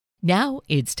Now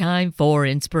it's time for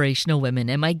Inspirational Women,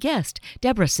 and my guest,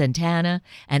 Deborah Santana,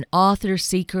 an author,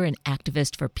 seeker, and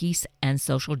activist for peace and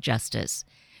social justice.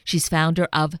 She's founder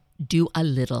of Do a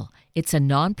Little. It's a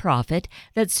nonprofit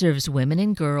that serves women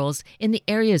and girls in the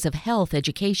areas of health,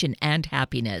 education, and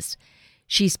happiness.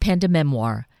 She's penned a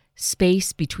memoir,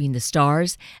 Space Between the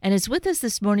Stars, and is with us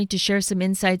this morning to share some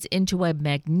insights into a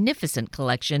magnificent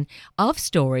collection of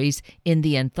stories in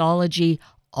the anthology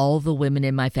All the Women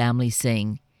in My Family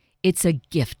Sing. It's a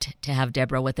gift to have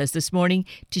Deborah with us this morning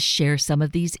to share some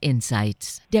of these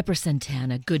insights. Deborah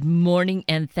Santana, good morning,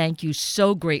 and thank you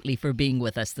so greatly for being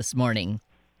with us this morning.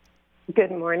 Good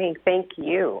morning. Thank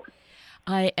you.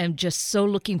 I am just so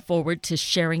looking forward to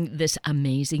sharing this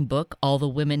amazing book, All the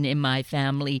Women in My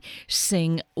Family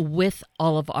Sing, with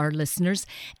all of our listeners.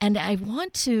 And I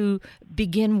want to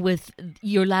begin with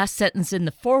your last sentence in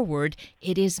the foreword.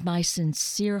 It is my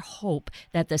sincere hope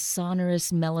that the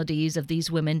sonorous melodies of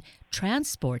these women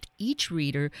transport each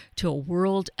reader to a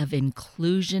world of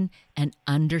inclusion and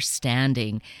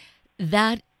understanding.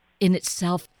 That in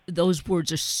itself, those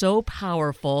words are so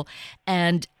powerful.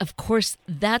 And of course,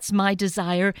 that's my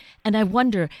desire. And I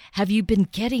wonder, have you been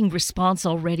getting response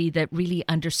already that really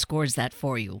underscores that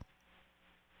for you?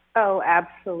 Oh,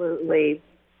 absolutely.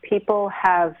 People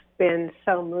have been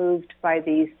so moved by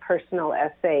these personal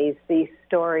essays, these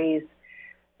stories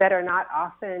that are not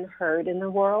often heard in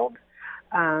the world.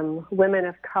 Women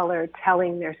of color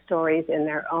telling their stories in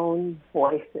their own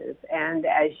voices. And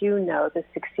as you know, the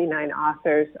 69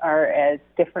 authors are as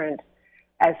different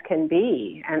as can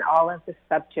be, and all of the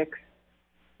subjects,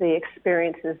 the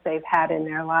experiences they've had in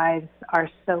their lives are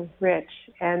so rich,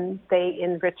 and they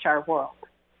enrich our world.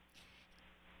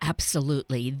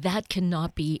 Absolutely. That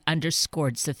cannot be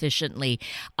underscored sufficiently.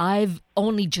 I've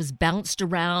only just bounced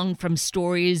around from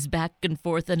stories back and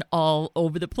forth and all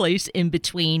over the place in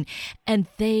between, and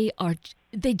they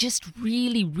just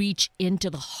really reach into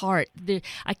the heart.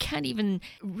 I can't even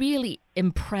really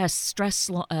stress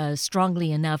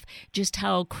strongly enough just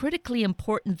how critically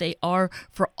important they are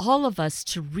for all of us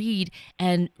to read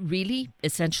and really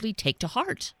essentially take to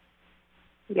heart.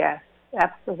 Yes,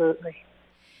 absolutely.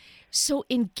 So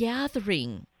in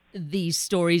gathering these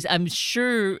stories, I'm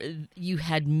sure you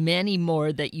had many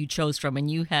more that you chose from,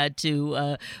 and you had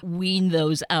to wean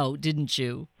those out, didn't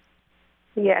you?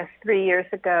 Yes, 3 years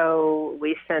ago,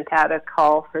 we sent out a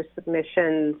call for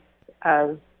submissions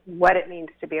of what it means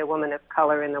to be a woman of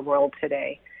color in the world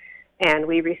today. And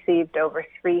we received over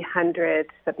 300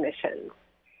 submissions.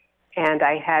 And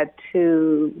I had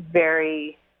two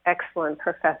very excellent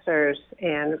professors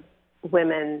and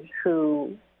women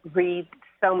who read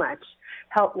so much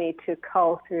help me to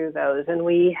cull through those. And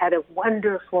we had a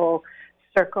wonderful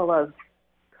circle of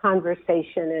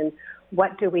conversation and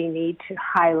what do we need to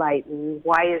highlight and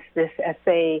why is this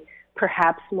essay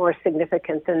perhaps more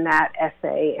significant than that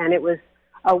essay. And it was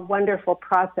a wonderful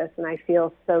process, and I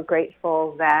feel so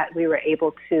grateful that we were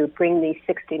able to bring these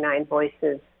 69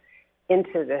 voices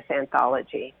into this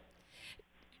anthology.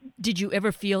 Did you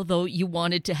ever feel, though, you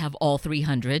wanted to have all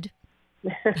 300?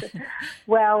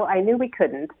 Well, I knew we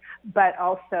couldn't, but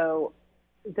also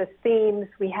the themes,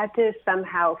 we had to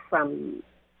somehow, from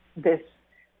this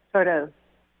sort of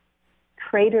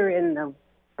crater in the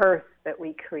earth that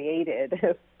we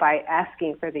created by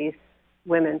asking for these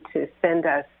women to send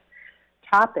us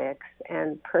topics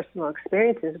and personal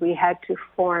experiences, we had to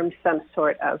form some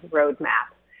sort of roadmap.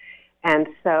 And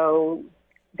so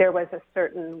there was a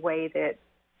certain way that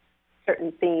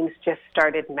certain themes just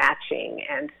started matching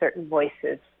and certain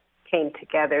voices came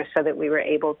together so that we were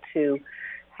able to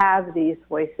have these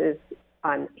voices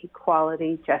on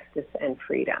equality, justice, and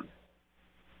freedom.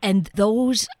 And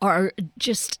those are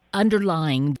just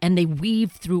underlying, and they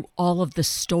weave through all of the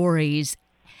stories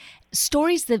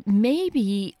that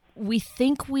maybe we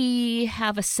think we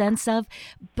have a sense of,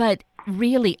 but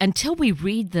really, until we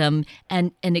read them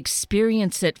and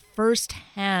experience it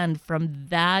firsthand from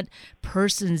that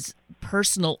person's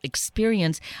personal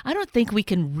experience, I don't think we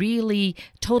can really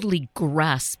totally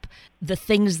grasp the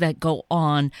things that go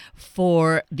on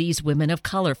for these women of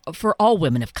color, for all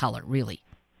women of color, really.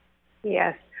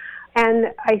 Yes. And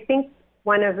I think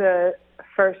one of the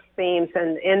first themes,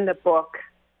 and in the book,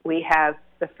 we have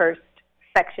the first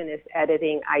section is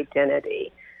editing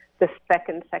identity. The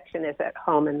second section is at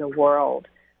home in the world.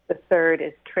 The third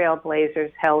is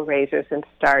trailblazers, hellraisers, and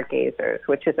stargazers,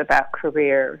 which is about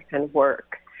career and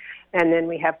work. And then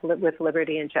we have with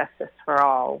liberty and justice for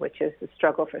all, which is the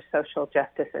struggle for social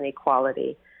justice and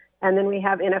equality. And then we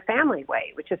have in a family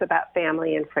way, which is about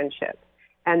family and friendship.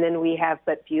 And then we have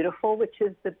But Beautiful, which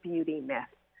is the beauty myth.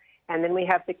 And then we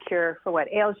have The Cure for What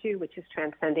Ails You, which is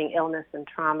transcending illness and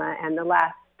trauma. And the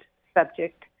last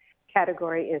subject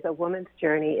category is A Woman's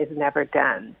Journey is Never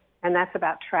Done. And that's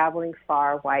about traveling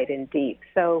far, wide, and deep.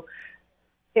 So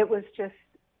it was just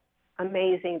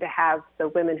amazing to have the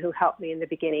women who helped me in the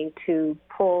beginning to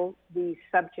pull these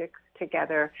subjects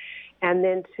together, and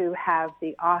then to have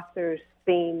the authors'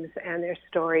 themes and their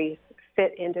stories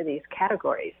fit into these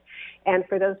categories. And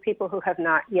for those people who have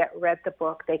not yet read the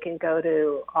book, they can go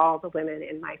to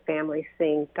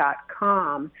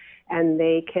allthewomeninmyfamilysing.com, and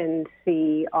they can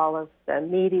see all of the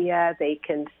media. They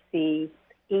can see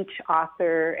each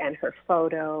author and her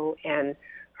photo and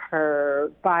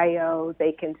her bio.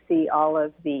 They can see all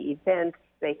of the events.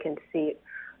 They can see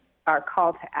our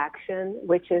call to action,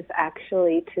 which is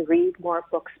actually to read more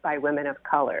books by women of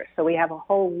color. So we have a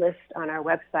whole list on our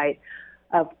website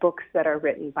of books that are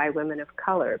written by women of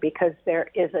color, because there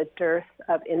is a dearth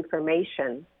of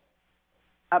information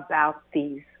about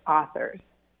these authors.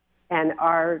 And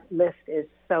our list is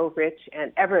so rich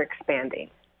and ever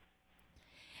expanding.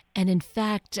 And in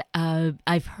fact,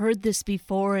 I've heard this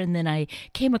before, and then I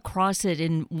came across it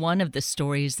in one of the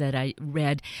stories that I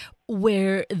read,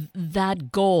 where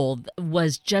that goal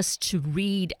was just to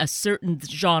read a certain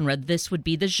genre. This would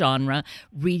be the genre,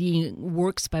 reading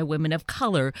works by women of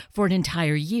color for an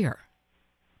entire year.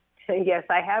 Yes,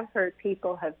 I have heard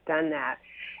people have done that.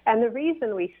 And another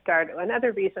reason we started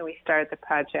the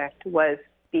project was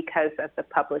because of the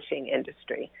publishing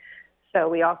industry. So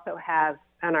we also have,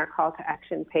 on our call to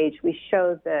action page, we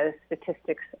show the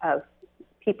statistics of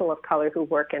people of color who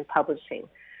work in publishing.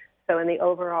 So in the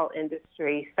overall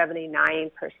industry,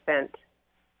 79%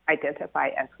 identify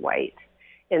as white.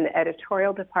 In the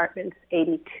editorial departments,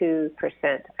 82%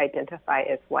 identify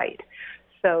as white.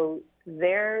 So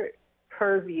their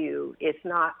purview is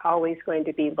not always going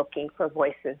to be looking for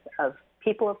voices of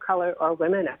people of color or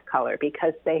women of color,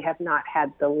 because they have not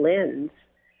had the lens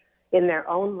in their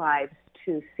own lives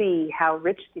to see how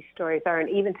rich these stories are, and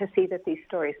even to see that these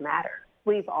stories matter.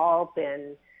 We've all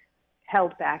been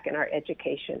held back in our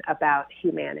education about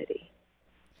humanity.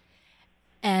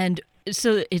 And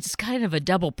so it's kind of a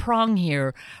double prong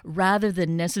here. Rather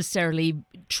than necessarily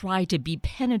try to be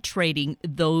penetrating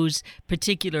those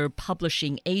particular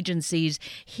publishing agencies,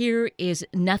 here is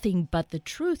Nothing But the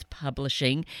Truth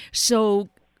Publishing. So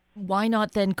why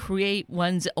not then create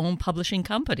one's own publishing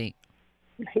company?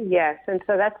 Yes, and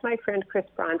so that's my friend Chris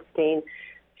Bronstein.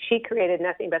 She created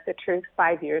Nothing But the Truth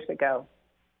 5 years ago,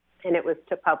 and it was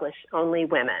to publish only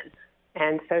women.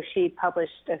 And so she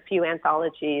published a few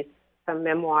anthologies, some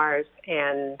memoirs,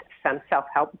 and some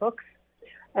self-help books.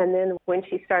 And then when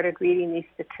she started reading these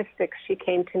statistics, she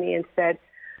came to me and said,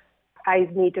 I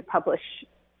need to publish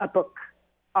a book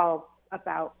all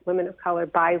about women of color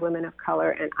by women of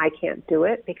color, and I can't do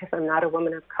it because I'm not a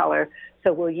woman of color.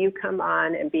 So will you come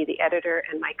on and be the editor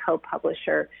and my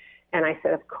co-publisher? And I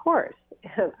said, of course.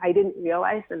 I didn't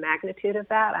realize the magnitude of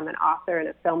that. I'm an author and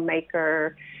a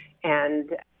filmmaker,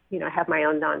 and I have my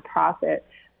own nonprofit.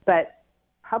 But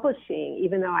publishing,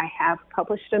 even though I have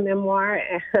published a memoir,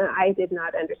 I did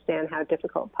not understand how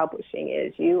difficult publishing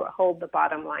is. You hold the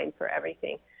bottom line for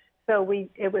everything. So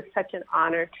it was such an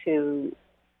honor to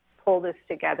pull this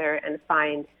together and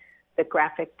find the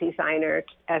graphic designer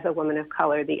as a woman of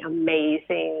color, the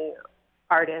amazing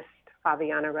artist,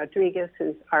 Fabiana Rodriguez,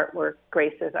 whose artwork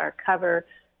graces our cover.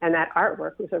 And that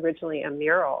artwork was originally a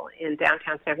mural in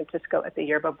downtown San Francisco at the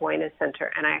Yerba Buena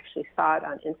Center. And I actually saw it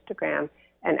on Instagram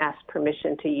and asked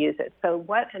permission to use it. So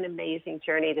what an amazing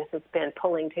journey this has been,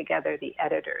 pulling together the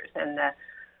editors and the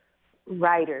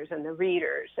writers and the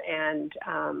readers and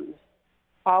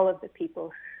all of the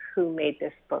people who made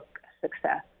this book a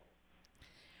success.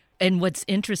 And what's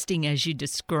interesting as you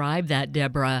describe that,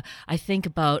 Deborah, I think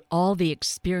about all the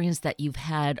experience that you've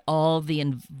had, all the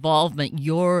involvement,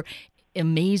 your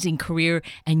amazing career,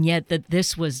 and yet that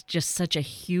this was just such a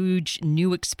huge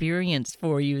new experience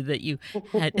for you that you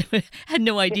had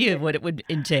no idea what it would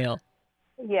entail.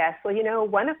 Yes. Well,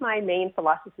 one of my main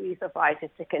philosophies of life is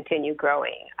to continue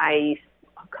growing. I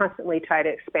constantly try to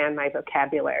expand my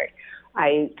vocabulary.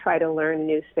 I try to learn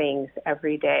new things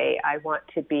every day. I want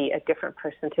to be a different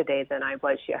person today than I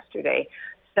was yesterday.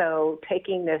 So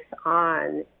taking this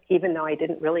on, even though I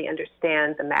didn't really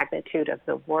understand the magnitude of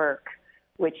the work,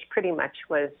 which pretty much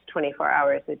was 24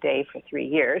 hours a day for 3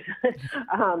 years,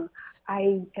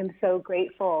 I am so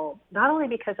grateful, not only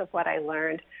because of what I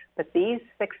learned, but these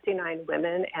 69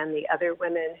 women and the other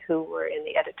women who were in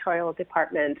the editorial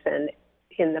departments and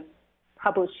in the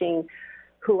publishing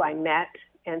who I met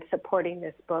and supporting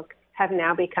this book have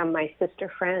now become my sister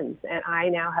friends. And I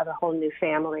now have a whole new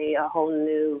family, a whole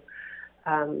new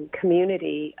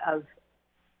community of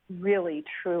really,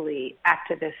 truly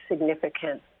activist,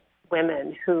 significant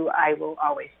women who I will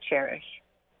always cherish.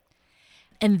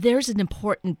 And there's an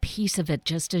important piece of it,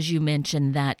 just as you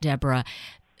mentioned that, Deborah.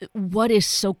 What is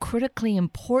so critically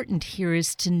important here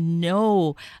is to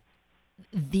know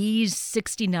these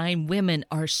 69 women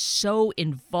are so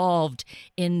involved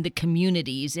in the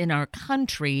communities in our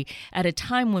country at a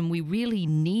time when we really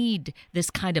need this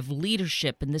kind of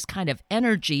leadership and this kind of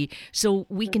energy so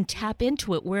we can tap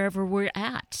into it wherever we're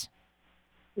at.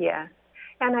 Yes.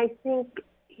 And I think,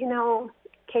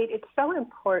 Kate, it's so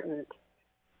important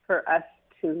for us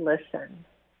to listen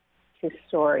to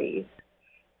stories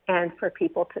and for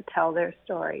people to tell their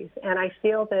stories. And I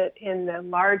feel that in the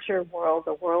larger world,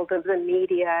 the world of the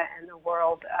media and the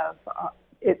world of,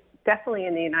 definitely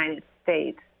in the United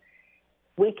States,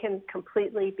 we can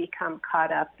completely become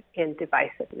caught up in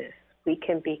divisiveness. We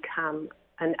can become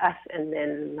an us and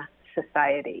them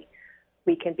society.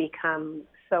 We can become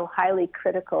so highly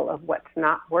critical of what's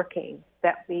not working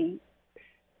that we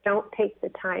don't take the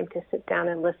time to sit down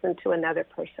and listen to another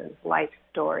person's life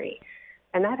story.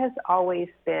 And that has always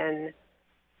been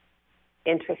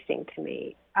interesting to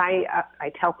me. I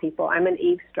tell people I'm an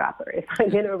eavesdropper. If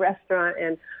I'm in a restaurant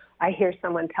and I hear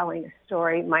someone telling a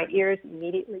story, my ears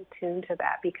immediately tune to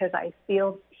that because I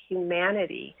feel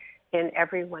humanity in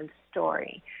everyone's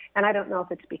story. And I don't know if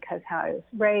it's because how I was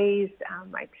raised.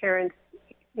 My parents,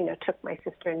 took my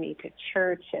sister and me to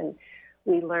church, and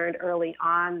we learned early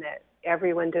on that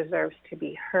everyone deserves to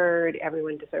be heard,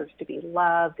 everyone deserves to be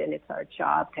loved, and it's our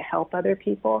job to help other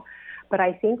people. But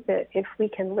I think that if we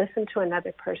can listen to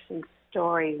another person's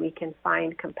story, we can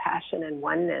find compassion and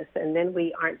oneness, and then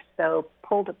we aren't so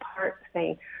pulled apart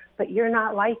saying, but you're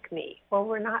not like me. Well,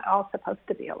 we're not all supposed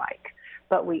to be alike,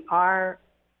 but we are,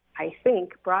 I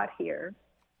think, brought here,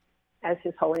 as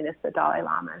His Holiness the Dalai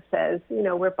Lama says,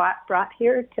 we're brought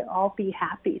here to all be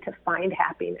happy, to find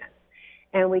happiness.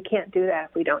 And we can't do that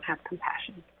if we don't have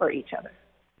compassion for each other.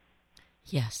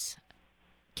 Yes.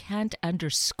 Can't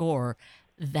underscore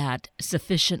that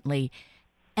sufficiently.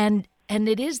 And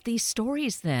it is these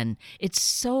stories then. It's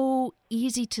so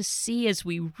easy to see as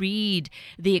we read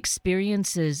the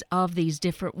experiences of these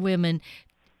different women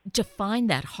to find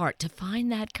that heart, to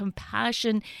find that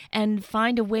compassion, and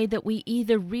find a way that we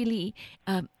either really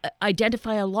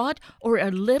identify a lot or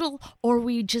a little, or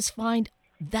we just find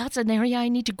that's an area I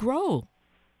need to grow.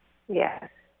 Yes.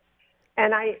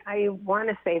 And I want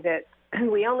to say that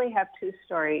we only have 2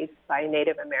 stories by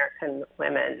Native American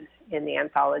women in the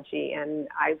anthology, and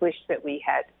I wish that we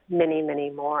had many,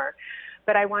 many more.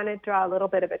 But I want to draw a little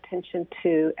bit of attention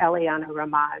to Eliana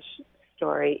Ramaj's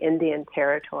story, Indian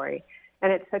Territory.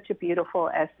 And it's such a beautiful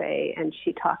essay, and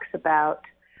she talks about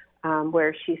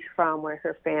where she's from, where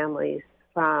her family's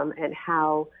from, and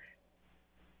how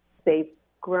they've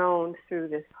grown through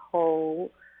this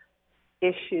whole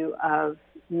issue of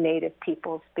Native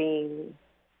peoples being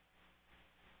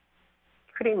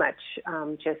pretty much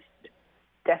just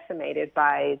decimated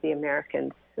by the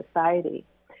American society.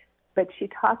 But she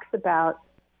talks about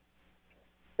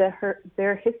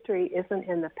their history isn't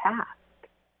in the past.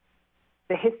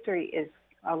 The history is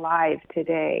alive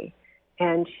today.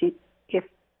 And if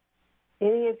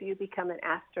any of you become an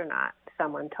astronaut,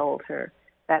 someone told her,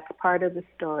 that's part of the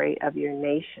story of your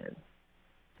nation.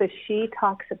 So she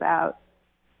talks about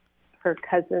her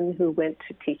cousin who went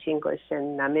to teach English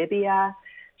in Namibia.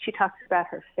 She talks about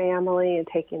her family and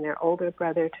taking their older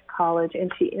brother to college. And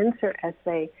she ends her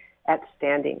essay at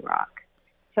Standing Rock.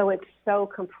 So it's so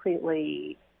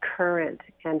completely current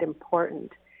and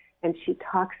important. And she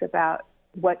talks about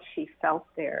what she felt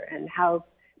there and how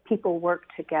people work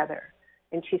together.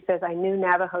 And she says, I knew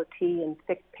Navajo tea in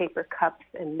thick paper cups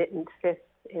and mittened fists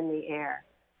in the air,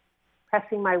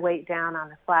 pressing my weight down on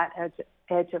the flat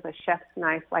edge of a chef's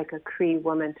knife like a Cree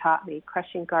woman taught me,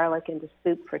 crushing garlic into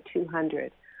soup for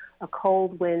 200, a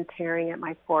cold wind tearing at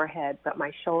my forehead, but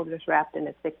my shoulders wrapped in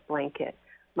a thick blanket,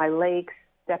 my legs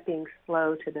stepping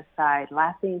slow to the side,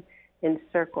 laughing in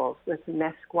circles with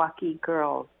Meskwaki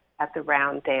girls at the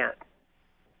round dance.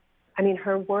 I mean,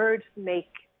 her words make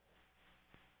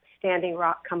Standing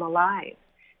Rock come alive.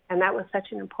 And that was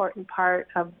such an important part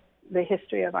of the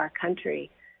history of our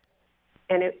country.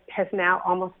 And it has now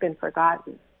almost been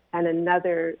forgotten, and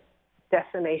another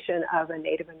decimation of a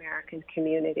Native American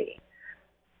community.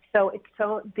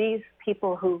 So these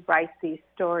people who write these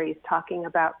stories talking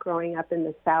about growing up in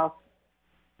the South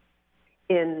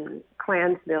in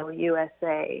Clansville,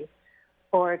 USA,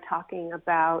 or talking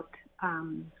about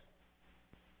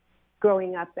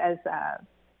growing up as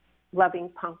loving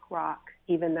punk rock,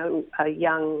 even though a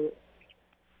young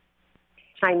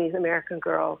Chinese American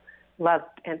girl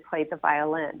loved and played the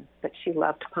violin, but she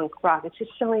loved punk rock. It's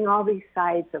just showing all these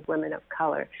sides of women of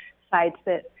color, sides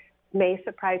that may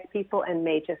surprise people and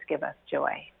may just give us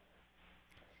joy.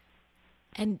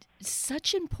 And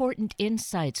such important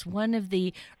insights. One of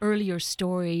the earlier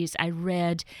stories I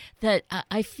read that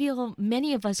I feel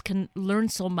many of us can learn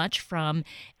so much from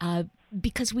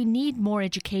because we need more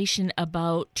education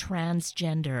about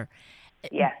transgender.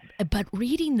 Yes. But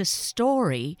reading the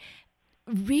story,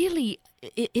 really,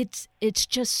 it's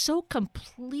just so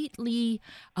completely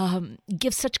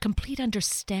gives such complete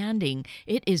understanding.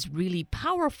 It is really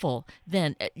powerful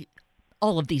then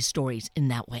all of these stories in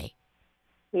that way.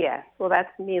 Yes. Well,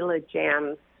 that's Mila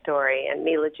Jam's story, and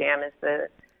Mila Jam is a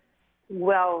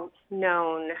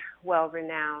well-known,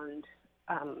 well-renowned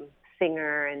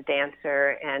singer and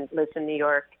dancer and lives in New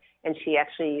York, and she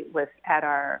actually was at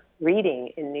our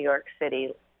reading in New York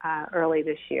City early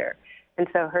this year. And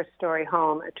so her story,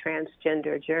 Home, A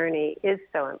Transgender Journey, is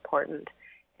so important.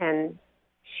 And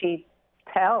she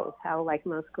tells how, like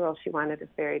most girls, she wanted a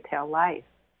fairy tale life.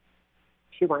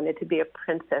 She wanted to be a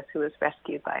princess who was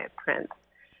rescued by a prince.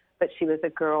 But she was a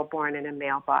girl born in a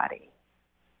male body.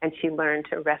 And she learned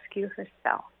to rescue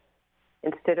herself.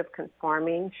 Instead of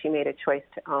conforming, she made a choice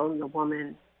to own the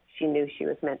woman she knew she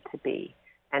was meant to be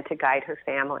and to guide her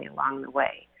family along the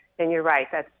way. And you're right,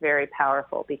 that's very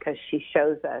powerful because she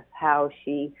shows us how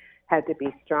she had to be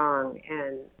strong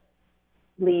and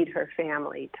lead her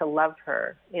family to love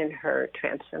her in her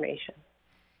transformation.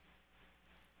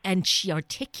 And she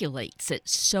articulates it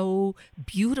so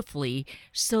beautifully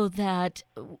so that,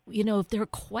 if there are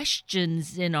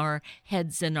questions in our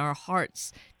heads and our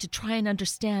hearts to try and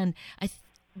understand,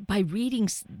 by reading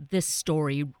this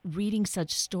story, reading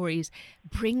such stories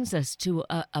brings us to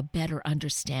a better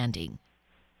understanding.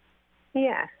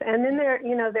 Yes, and then there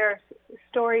are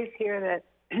stories here that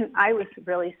I was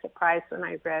really surprised when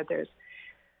I read. There's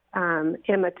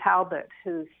Emma Talbot,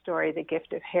 whose story, The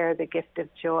Gift of Hair, The Gift of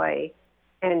Joy,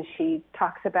 and she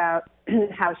talks about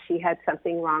how she had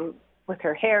something wrong with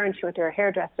her hair, and she went to her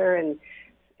hairdresser,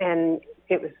 and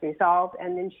it was resolved,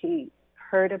 and then she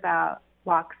heard about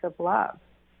locks of love.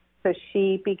 So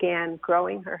she began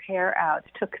growing her hair out.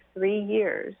 It took 3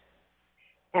 years.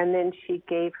 And then she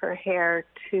gave her hair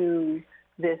to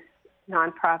this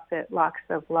nonprofit, Locks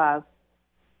of Love,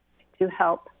 to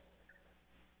help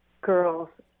girls,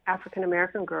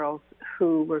 African-American girls,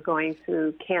 who were going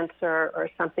through cancer or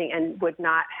something and would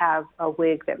not have a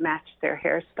wig that matched their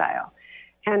hairstyle.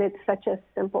 And it's such a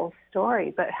simple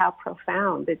story, but how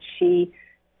profound that she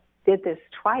did this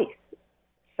twice.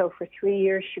 So for 3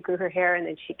 years, she grew her hair, and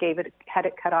then she had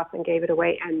it cut off and gave it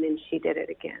away, and then she did it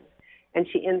again. And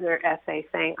she ends her essay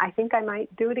saying, I think I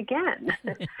might do it again.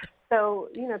 So,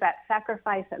 that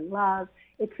sacrifice and love,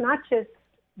 it's not just,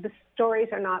 the stories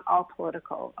are not all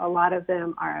political. A lot of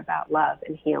them are about love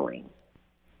and healing.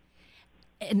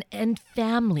 And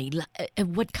family.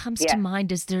 What comes to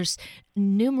mind is there's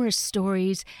numerous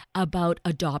stories about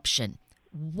adoption.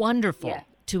 Wonderful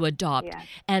to adopt.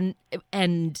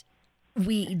 And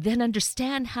we then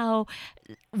understand how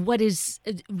what is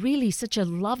really such a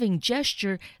loving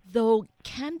gesture, though,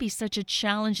 can be such a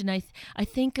challenge. And I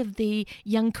think of the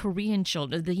young Korean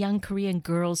children, the young Korean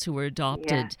girls who were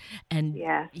adopted. And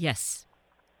yes.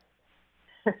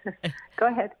 Go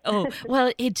ahead.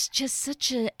 Well, it's just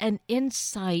such an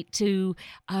insight to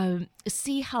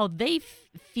see how they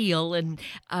feel and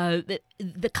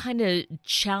the kind of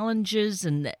challenges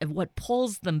and what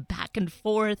pulls them back and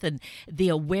forth and the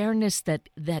awareness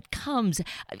that comes.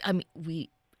 I mean,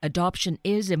 adoption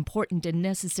is important and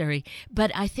necessary,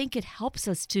 but I think it helps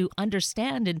us to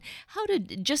understand and how to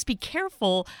just be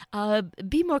careful,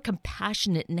 be more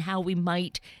compassionate in how we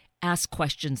might ask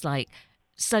questions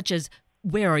such as,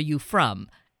 where are you from?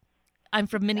 I'm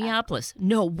from Minneapolis.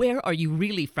 No, where are you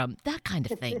really from? That kind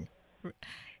of thing.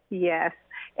 Yes.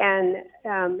 And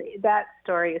that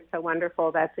story is so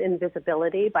wonderful. That's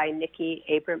Invisibility by Nikki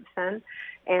Abramson.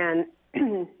 And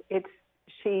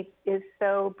she is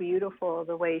so beautiful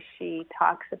the way she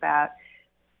talks about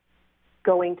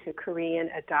going to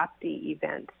Korean adoptee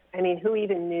events. I mean, who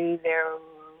even knew there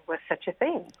was such a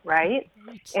thing, right?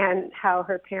 And how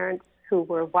her parents, who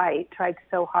were white, tried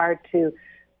so hard to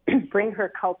bring her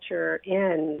culture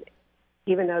in,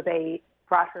 even though they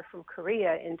brought her from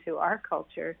Korea into our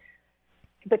culture.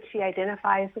 But she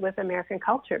identifies with American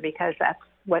culture because that's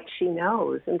what she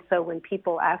knows. And so when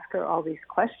people ask her all these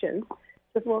questions, she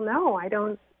says, well, no, I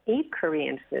don't eat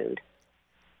Korean food.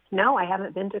 No, I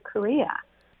haven't been to Korea.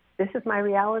 This is my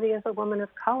reality as a woman of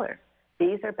color.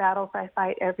 These are battles I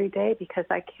fight every day because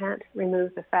I can't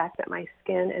remove the fact that my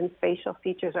skin and facial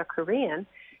features are Korean,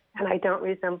 and I don't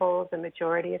resemble the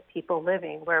majority of people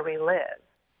living where we live.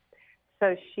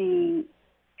 So she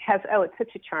has, it's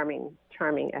such a charming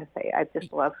essay. I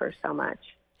just love her so much.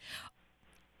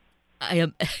 I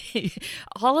am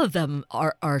all of them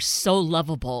are so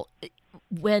lovable.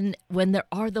 When there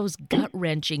are those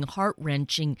gut-wrenching,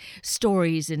 heart-wrenching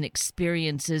stories and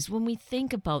experiences, when we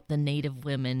think about the Native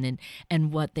women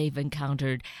and what they've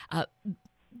encountered,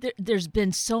 there's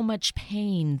been so much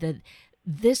pain that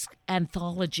this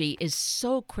anthology is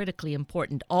so critically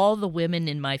important. All the women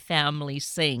in my family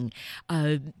sing.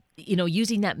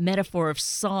 Using that metaphor of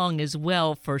song as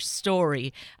well for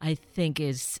story, I think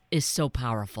is so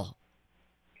powerful.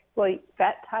 Well,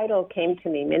 that title came to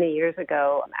me many years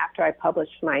ago after I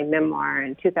published my memoir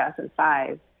in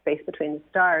 2005, Space Between the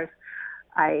Stars.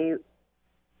 I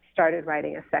started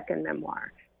writing a second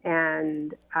memoir,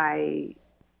 and I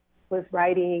was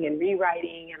writing and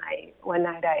rewriting, and one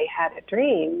night I had a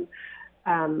dream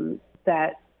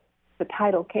that the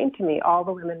title came to me, All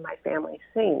the Women in My Family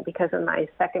Sing, because in my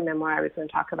second memoir I was going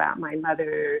to talk about my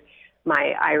mother,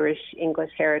 my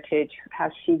Irish-English heritage,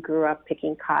 how she grew up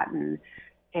picking cotton,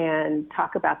 and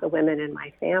talk about the women in my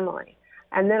family.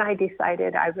 And then I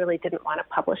decided I really didn't want to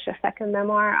publish a second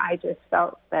memoir. I just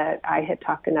felt that I had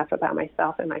talked enough about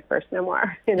myself in my first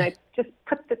memoir, and I just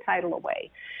put the title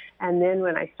away. And then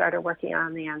when I started working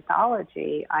on the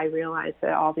anthology, I realized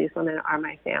that all these women are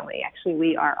my family. Actually,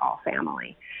 we are all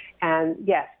family. And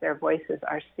yes, their voices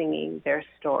are singing their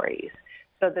stories.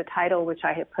 So the title, which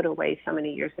I had put away so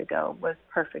many years ago, was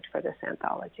perfect for this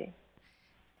anthology.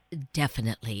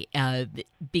 Definitely,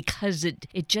 because it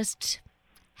just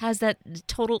has that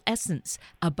total essence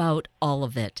about all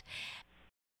of it.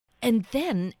 And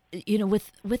then,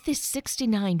 with these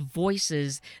 69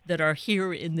 voices that are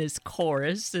here in this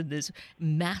chorus, in this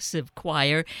massive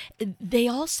choir, they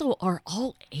also are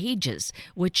all ages,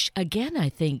 which, again, I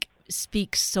think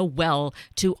speaks so well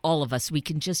to all of us. We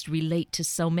can just relate to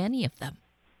so many of them.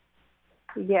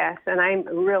 Yes, and I'm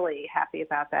really happy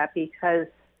about that, because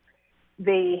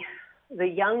the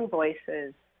young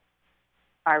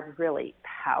are really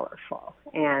powerful.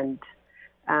 And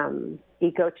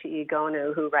Igochi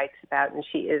Igonu, who writes about, and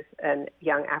she is a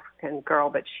young African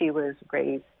girl, but she was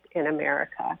raised in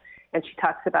America. And she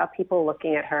talks about people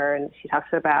looking at her, and she talks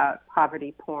about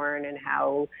poverty porn and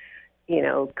how,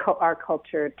 our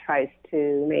culture tries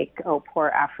to make, poor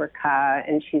Africa,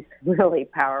 and she's really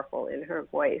powerful in her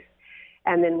voice.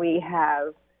 And then we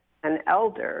have an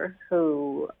elder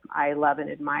who I love and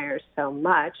admire so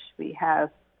much. We have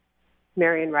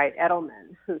Marion Wright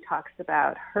Edelman, who talks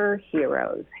about her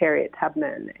heroes, Harriet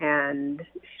Tubman, and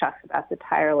she talks about the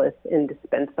tireless,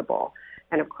 indispensable.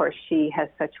 And of course, she has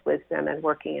such wisdom and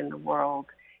working in the world.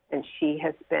 And she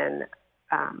has been,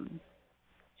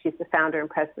 she's the founder and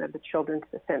president of the Children's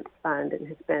Defense Fund, and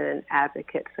has been an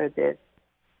advocate for the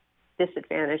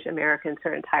disadvantaged Americans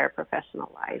her entire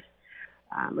professional life.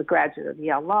 A graduate of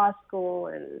Yale Law School,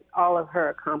 and all of her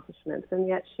accomplishments. And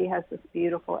yet she has this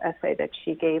beautiful essay that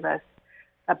she gave us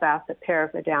about the pair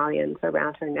of medallions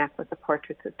around her neck with the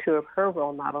portraits of two of her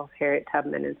role models, Harriet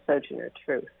Tubman and Sojourner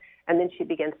Truth. And then she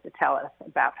begins to tell us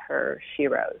about her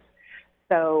sheroes.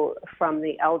 So from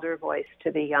the elder voice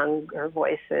to the younger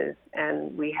voices,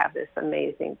 and we have this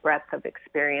amazing breadth of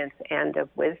experience and of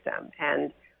wisdom.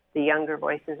 And the younger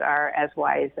voices are as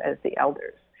wise as the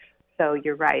elders. So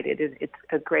you're right. It's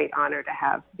a great honor to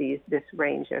have this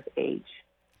range of age.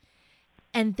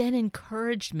 And then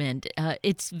encouragement.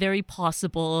 It's very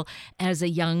possible as a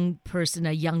young person,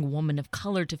 a young woman of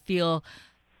color, to feel,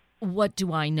 what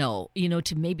do I know?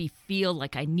 To maybe feel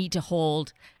like I need to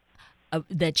hold,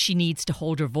 that she needs to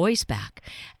hold her voice back.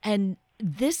 And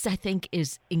this, I think,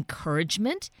 is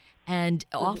encouragement and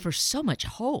offers so much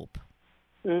hope.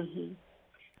 Mm-hmm.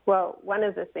 Well, one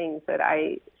of the things that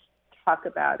I talk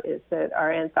about is that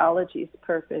our anthology's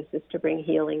purpose is to bring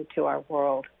healing to our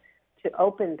world, to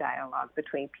open dialogue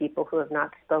between people who have not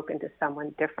spoken to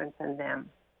someone different than them,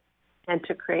 and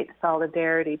to create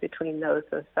solidarity between those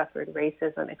who have suffered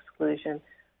racism, exclusion,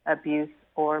 abuse,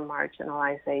 or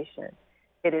marginalization.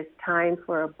 It is time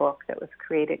for a book that was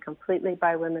created completely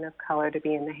by women of color to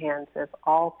be in the hands of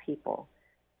all people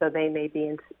so they may be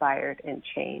inspired and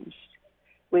changed.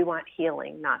 We want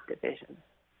healing, not division.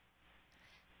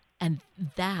 And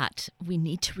that, we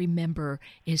need to remember,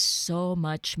 is so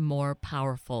much more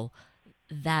powerful.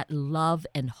 That love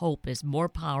and hope is more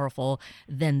powerful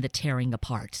than the tearing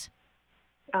apart.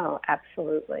 Oh,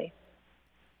 absolutely.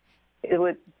 It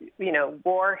would,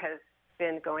 war has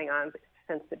been going on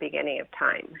since the beginning of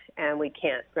time, and we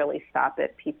can't really stop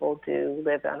it. People do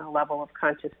live on a level of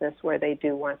consciousness where they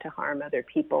do want to harm other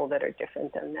people that are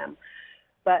different than them.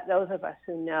 But those of us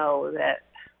who know that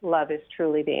love is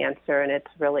truly the answer, and it's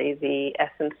really the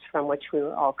essence from which we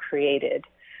were all created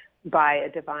by a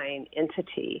divine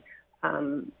entity,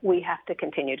 we have to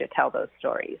continue to tell those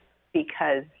stories,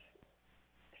 because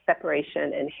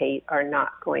separation and hate are not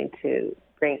going to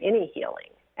bring any healing.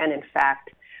 And in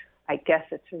fact, I guess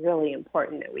it's really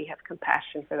important that we have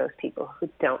compassion for those people who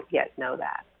don't yet know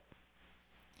that.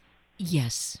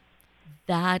 Yes,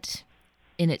 that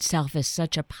in itself is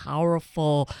such a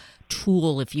powerful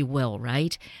tool, if you will,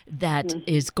 right? That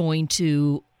is going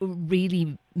to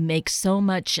really make so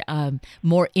much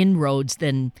more inroads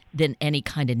than any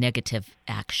kind of negative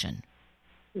action.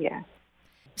 Yeah.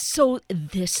 So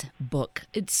this book,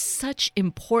 it's such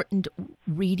important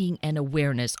reading and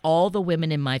awareness. All the women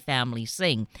in my family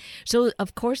sing. So,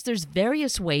 of course, there's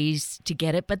various ways to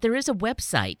get it, but there is a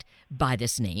website by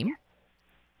this name.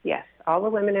 Yes,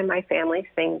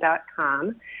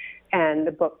 allthewomen인myfamilysing.com, and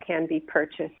the book can be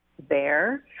purchased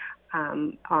there.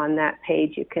 On that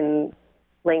page, you can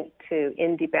link to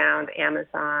IndieBound,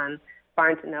 Amazon,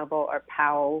 Barnes & Noble, or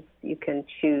Powell's. You can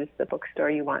choose the bookstore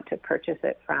you want to purchase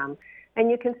it from. And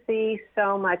you can see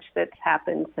so much that's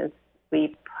happened since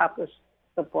we published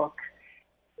the book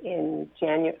in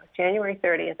January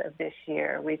 30th of this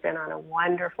year. We've been on a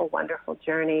wonderful, wonderful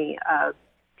journey of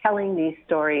telling these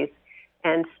stories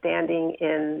and standing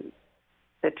in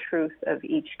the truth of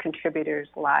each contributor's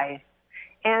life.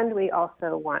 And we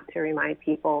also want to remind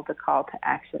people the call to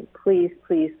action. Please,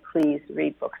 please, please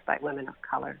read books by women of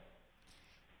color.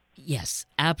 Yes,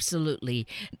 absolutely.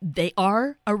 They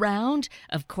are around.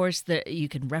 Of course, you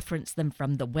can reference them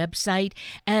from the website.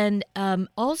 And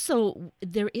also,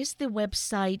 there is the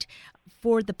website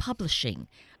for the publishing.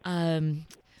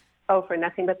 For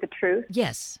Nothing But the Truth?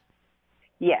 Yes.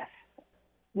 Yes.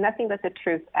 Nothing But the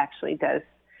Truth actually does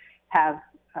have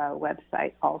a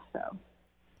website also.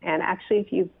 And actually,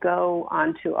 if you go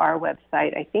onto our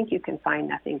website, I think you can find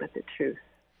Nothing But the Truth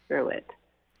through it.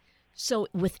 So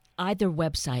with either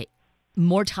website,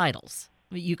 more titles.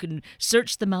 You can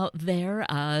search them out there.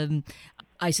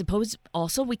 I suppose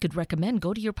also we could recommend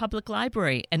go to your public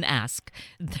library and ask.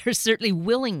 They're certainly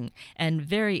willing and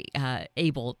very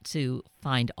able to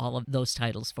find all of those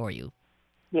titles for you.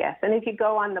 Yes, and if you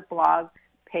go on the blog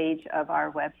page of our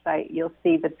website, you'll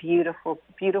see the beautiful,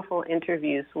 beautiful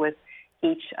interviews with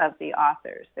each of the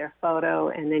authors, their photo,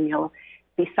 and then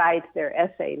besides their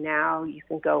essay, now you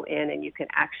can go in and you can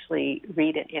actually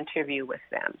read an interview with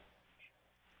them.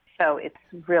 So it's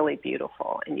really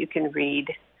beautiful, and you can read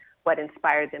what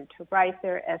inspired them to write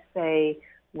their essay,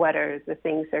 what are the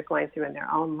things they're going through in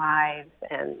their own lives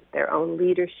and their own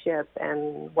leadership,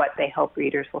 and what they hope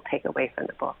readers will take away from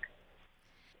the book.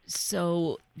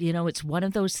 So, it's one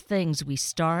of those things. We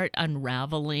start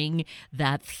unraveling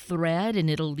that thread, and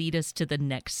it'll lead us to the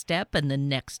next step and the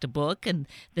next book and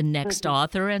the next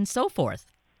author and so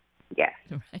forth. Yes,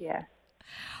 right? Yes.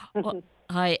 Well,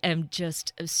 I am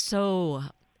just so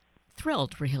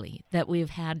thrilled, really, that we've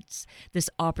had this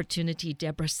opportunity,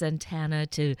 Deborah Santana,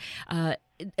 to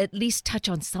at least touch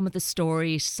on some of the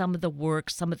stories, some of the work,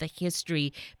 some of the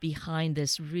history behind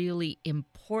this really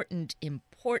important,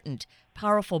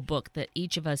 powerful book that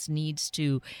each of us needs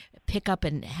to pick up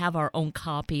and have our own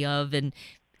copy of. And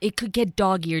it could get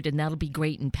dog-eared, and that'll be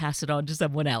great, and pass it on to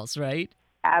someone else, right?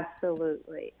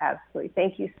 Absolutely, absolutely.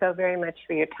 Thank you so very much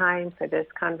for your time, for this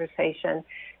conversation,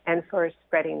 and for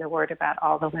spreading the word about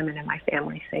all the women in my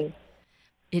family sing.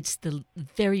 It's the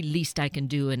very least I can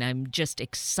do, and I'm just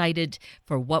excited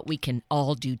for what we can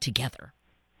all do together.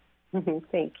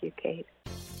 Thank you, Kate.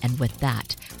 And with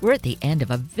that, we're at the end of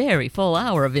a very full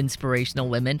hour of Inspirational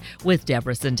Women with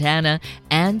Deborah Santana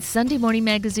and Sunday Morning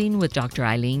Magazine with Dr.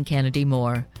 Eileen Kennedy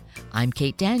Moore. I'm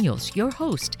Kate Daniels, your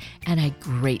host, and I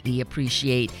greatly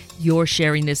appreciate your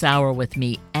sharing this hour with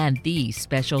me and these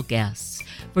special guests.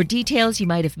 For details you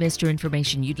might have missed or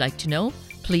information you'd like to know,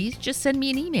 please just send me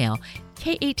an email,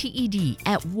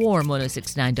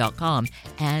 kated@warm1069.com,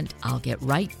 and I'll get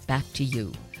right back to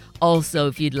you. Also,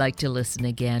 if you'd like to listen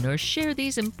again or share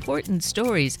these important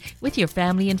stories with your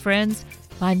family and friends,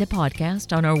 find the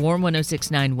podcast on our Warm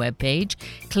 1069 webpage,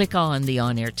 click on the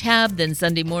On Air tab, then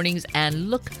Sunday mornings,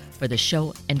 and look for the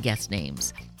show and guest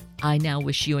names. I now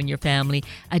wish you and your family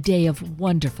a day of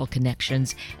wonderful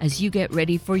connections as you get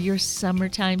ready for your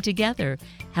summertime together.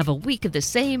 Have a week of the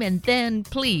same, and then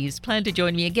please plan to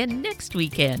join me again next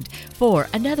weekend for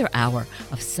another hour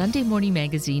of Sunday Morning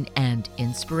Magazine and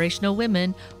Inspirational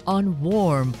Women on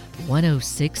Warm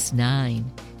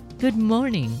 1069. Good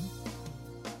morning.